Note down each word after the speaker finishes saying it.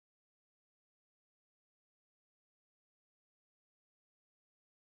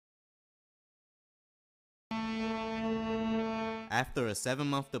After a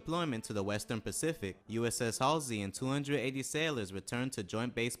 7-month deployment to the Western Pacific, USS Halsey and 280 sailors returned to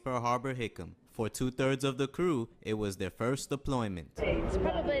Joint Base Pearl Harbor Hickam. For 2/3 of the crew, it was their first deployment. It's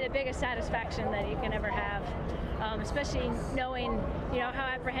probably the biggest satisfaction that you can ever have, especially knowing, how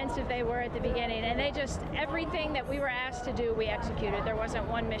apprehensive they were at the beginning. And they just, everything that we were asked to do, we executed. There wasn't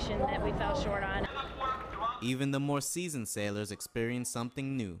one mission that we fell short on. Even the more seasoned sailors experienced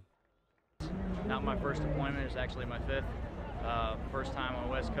something new. Not my first deployment, it's actually my fifth. First time on the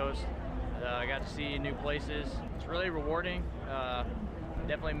West Coast. I got to see new places. It's really rewarding.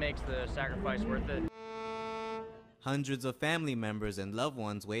 Definitely makes the sacrifice worth it. Hundreds of family members and loved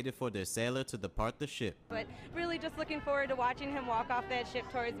ones waited for their sailor to depart the ship. But really just looking forward to watching him walk off that ship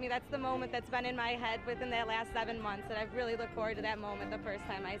towards me. That's the moment that's been in my head within the last 7 months, and I really look forward to that moment the first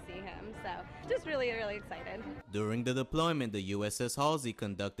time I see him. So just really excited. During the deployment, the USS Halsey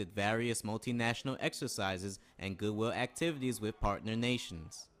conducted various multinational exercises and goodwill activities with partner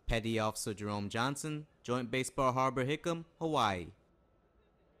nations. Petty Officer Jerome Johnson, Joint Base Pearl Harbor Hickam, Hawaii.